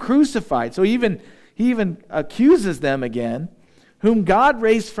 whom you crucified. So he even accuses them again, whom God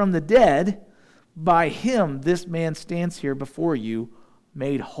raised from the dead, by him this man stands here before you,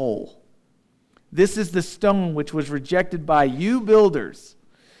 made whole. This is the stone which was rejected by you builders.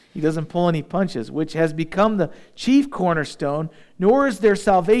 He doesn't pull any punches, which has become the chief cornerstone, nor is there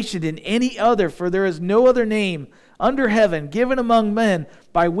salvation in any other, for there is no other name under heaven given among men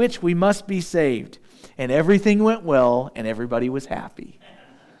by which we must be saved. And everything went well, and everybody was happy.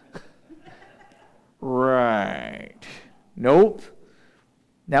 Right. Nope.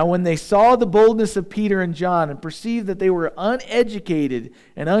 Now when they saw the boldness of Peter and John and perceived that they were uneducated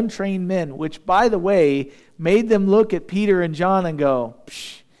and untrained men, which, by the way, made them look at Peter and John and go,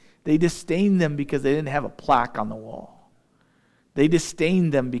 psh. They disdained them because they didn't have a plaque on the wall. They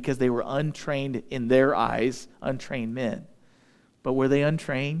disdained them because they were untrained, in their eyes, untrained men. But were they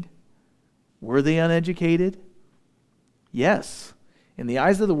untrained? Were they uneducated? Yes. In the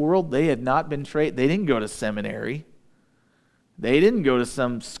eyes of the world, they had not been trained. They didn't go to seminary. They didn't go to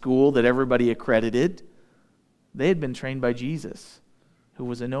some school that everybody accredited. They had been trained by Jesus, who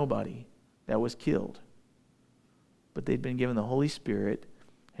was a nobody that was killed. But they'd been given the Holy Spirit,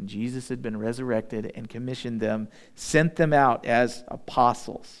 and Jesus had been resurrected and commissioned them, sent them out as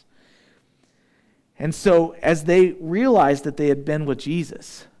apostles. And so as they realized that they had been with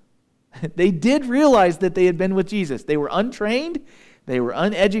Jesus, they did realize that they had been with Jesus. They were untrained, they were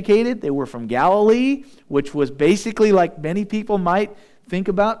uneducated, they were from Galilee, which was basically, like many people might think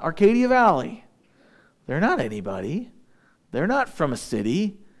about, Arcadia Valley. They're not anybody. They're not from a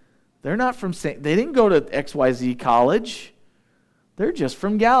city. They're not from they didn't go to XYZ college. They're just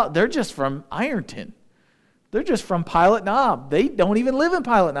from They're just from Ironton. They're just from Pilot Knob. They don't even live in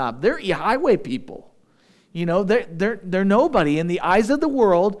Pilot Knob. They're highway people. They're nobody. In the eyes of the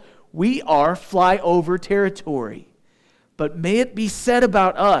world, we are flyover territory. But may it be said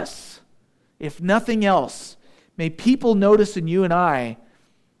about us, if nothing else, may people notice in you and I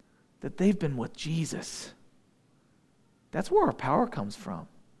that they've been with Jesus. That's where our power comes from.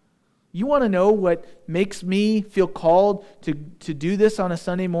 You want to know what makes me feel called to do this on a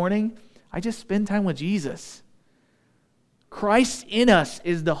Sunday morning? I just spend time with Jesus. Christ in us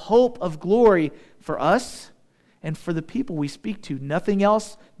is the hope of glory for us and for the people we speak to. Nothing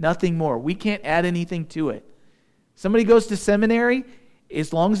else, nothing more. We can't add anything to it. Somebody goes to seminary,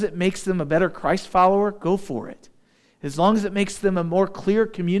 as long as it makes them a better Christ follower, go for it. As long as it makes them a more clear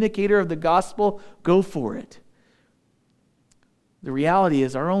communicator of the gospel, go for it. The reality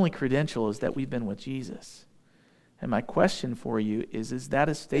is our only credential is that we've been with Jesus. And my question for you is that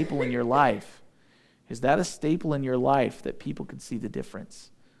a staple in your life? Is that a staple in your life that people can see the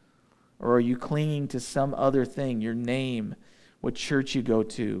difference? Or are you clinging to some other thing, your name, what church you go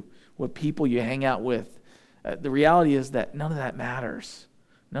to, what people you hang out with? The reality is that none of that matters.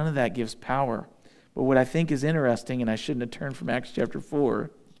 None of that gives power. But what I think is interesting, and I shouldn't have turned from Acts chapter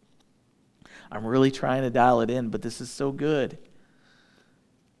 4, I'm really trying to dial it in, but this is so good.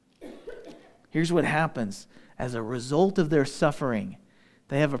 Here's what happens. As a result of their suffering,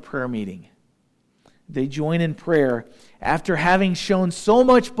 they have a prayer meeting. They join in prayer. After having shown so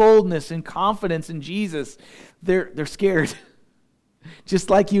much boldness and confidence in Jesus, they're scared, just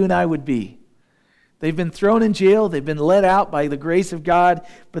like you and I would be. They've been thrown in jail. They've been let out by the grace of God,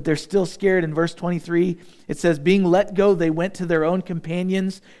 but they're still scared. In verse 23, it says, being let go, they went to their own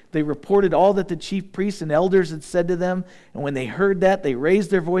companions. They reported all that the chief priests and elders had said to them. And when they heard that, they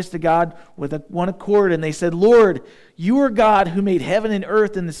raised their voice to God with one accord. And they said, Lord, you are God who made heaven and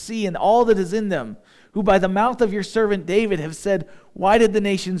earth and the sea and all that is in them, who by the mouth of your servant David have said, why did the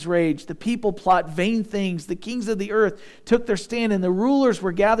nations rage? The people plot vain things. The kings of the earth took their stand, and the rulers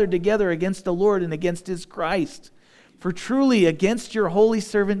were gathered together against the Lord and against his Christ. For truly against your holy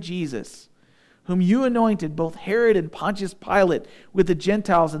servant Jesus, whom you anointed, both Herod and Pontius Pilate with the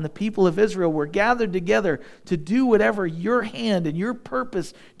Gentiles and the people of Israel were gathered together to do whatever your hand and your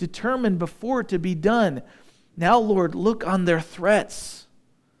purpose determined before to be done. Now, Lord, look on their threats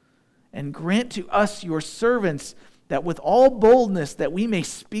and grant to us, your servants, that with all boldness that we may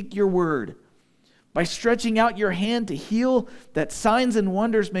speak your word, by stretching out your hand to heal, that signs and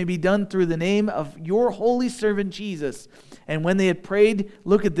wonders may be done through the name of your holy servant Jesus. And when they had prayed,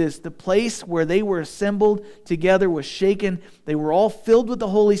 look at this, the place where they were assembled together was shaken. They were all filled with the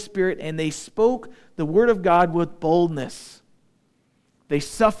Holy Spirit, and they spoke the word of God with boldness. They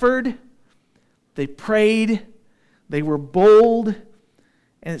suffered, they prayed, they were bold.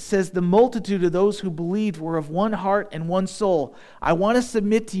 And it says, the multitude of those who believed were of one heart and one soul. I want to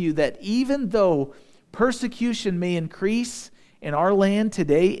submit to you that even though persecution may increase in our land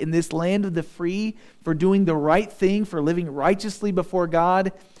today, in this land of the free, for doing the right thing, for living righteously before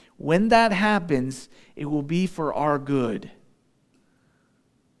God, when that happens, it will be for our good.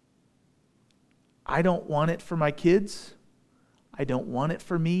 I don't want it for my kids. I don't want it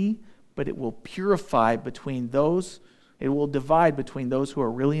for me, but it will purify between those. It will divide between those who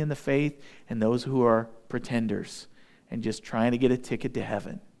are really in the faith and those who are pretenders and just trying to get a ticket to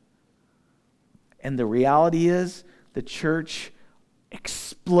heaven. And the reality is, the church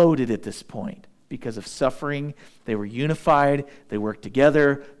exploded at this point because of suffering. They were unified. They worked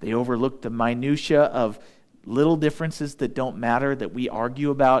together. They overlooked the minutia of little differences that don't matter, that we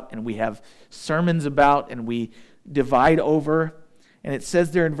argue about and we have sermons about and we divide over. And it says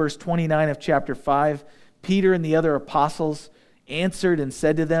there in verse 29 of chapter 5, Peter and the other apostles answered and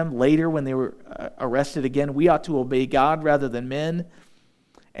said to them later when they were arrested again, we ought to obey God rather than men.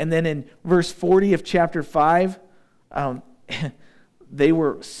 And then in verse 40 of chapter 5, they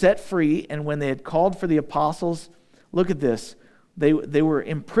were set free, and when they had called for the apostles, look at this, they were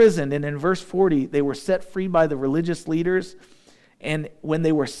imprisoned, and in verse 40, they were set free by the religious leaders, and when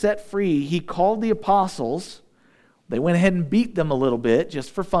they were set free, he called the apostles. They went ahead and beat them a little bit, just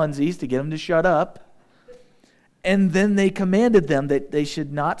for funsies, to get them to shut up. And then they commanded them that they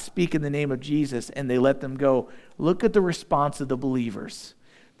should not speak in the name of Jesus, and they let them go. Look at the response of the believers.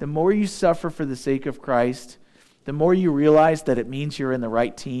 The more you suffer for the sake of Christ, the more you realize that it means you're in the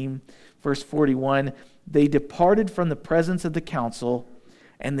right team. Verse 41, they departed from the presence of the council,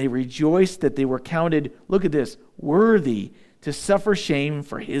 and they rejoiced that they were counted, look at this, worthy to suffer shame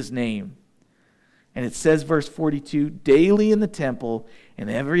for his name. And it says, verse 42, daily in the temple, in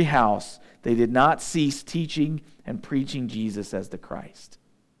every house, they did not cease teaching and preaching Jesus as the Christ.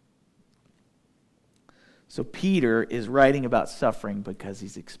 So Peter is writing about suffering because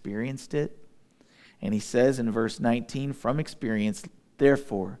he's experienced it. And he says in verse 19, from experience,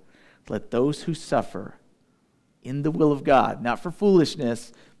 therefore, let those who suffer in the will of God, not for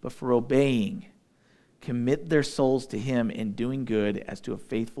foolishness, but for obeying, commit their souls to him in doing good as to a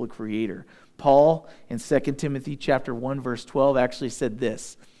faithful Creator. Paul, in 2 Timothy chapter 1, verse 12, actually said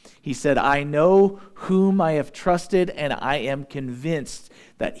this. He said, I know whom I have trusted, and I am convinced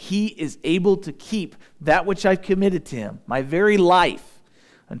that he is able to keep that which I've committed to him, my very life,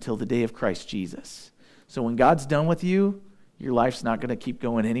 until the day of Christ Jesus. So when God's done with you, your life's not going to keep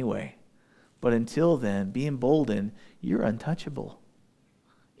going anyway. But until then, be emboldened, you're untouchable.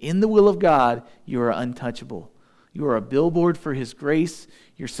 In the will of God, you are untouchable. You are a billboard for his grace.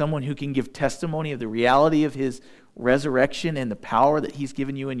 You're someone who can give testimony of the reality of his resurrection and the power that he's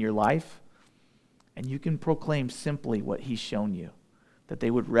given you in your life. And you can proclaim simply what he's shown you, that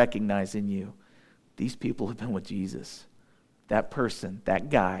they would recognize in you. These people have been with Jesus. That person, that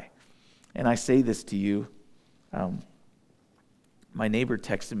guy. And I say this to you. My neighbor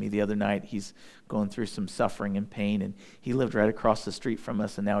texted me the other night. He's going through some suffering and pain, and he lived right across the street from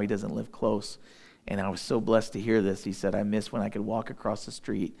us, and now he doesn't live close. And I was so blessed to hear this. He said, I miss when I could walk across the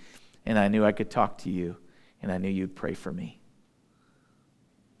street, and I knew I could talk to you, and I knew you'd pray for me.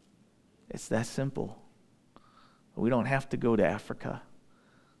 It's that simple. We don't have to go to Africa.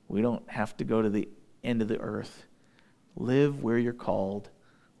 We don't have to go to the end of the earth. Live where you're called.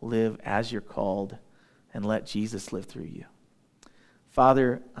 Live as you're called, and let Jesus live through you.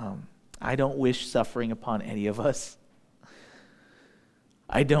 Father, I don't wish suffering upon any of us.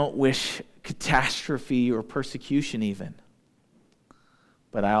 I don't wish catastrophe or persecution even.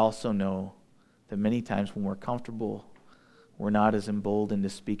 But I also know that many times when we're comfortable, we're not as emboldened to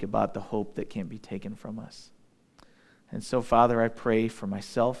speak about the hope that can't be taken from us. And so, Father, I pray for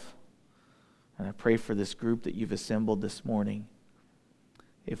myself, and I pray for this group that you've assembled this morning.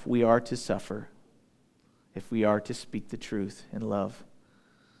 If we are to suffer, if we are to speak the truth in love,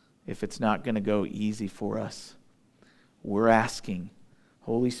 if it's not going to go easy for us, we're asking,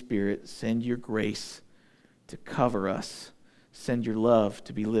 Holy Spirit, send your grace to cover us. Send your love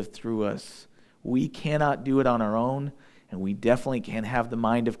to be lived through us. We cannot do it on our own, and we definitely can't have the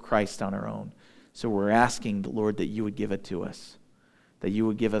mind of Christ on our own. So we're asking, Lord, that you would give it to us. that you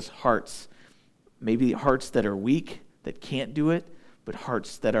would give us hearts, maybe hearts that are weak, that can't do it, but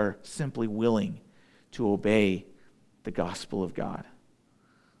hearts that are simply willing to obey the gospel of God.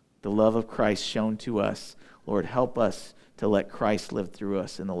 The love of Christ shown to us. Lord, help us to let Christ live through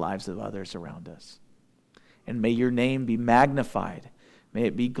us in the lives of others around us. And may your name be magnified. May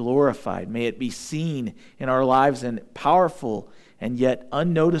it be glorified. May it be seen in our lives and powerful and yet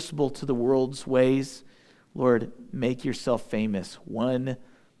unnoticeable to the world's ways. Lord, make yourself famous one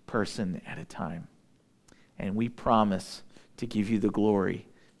person at a time. And we promise to give you the glory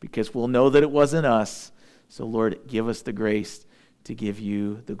because we'll know that it wasn't us. So Lord, give us the grace to give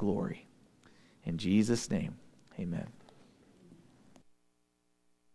you the glory. In Jesus' name, amen.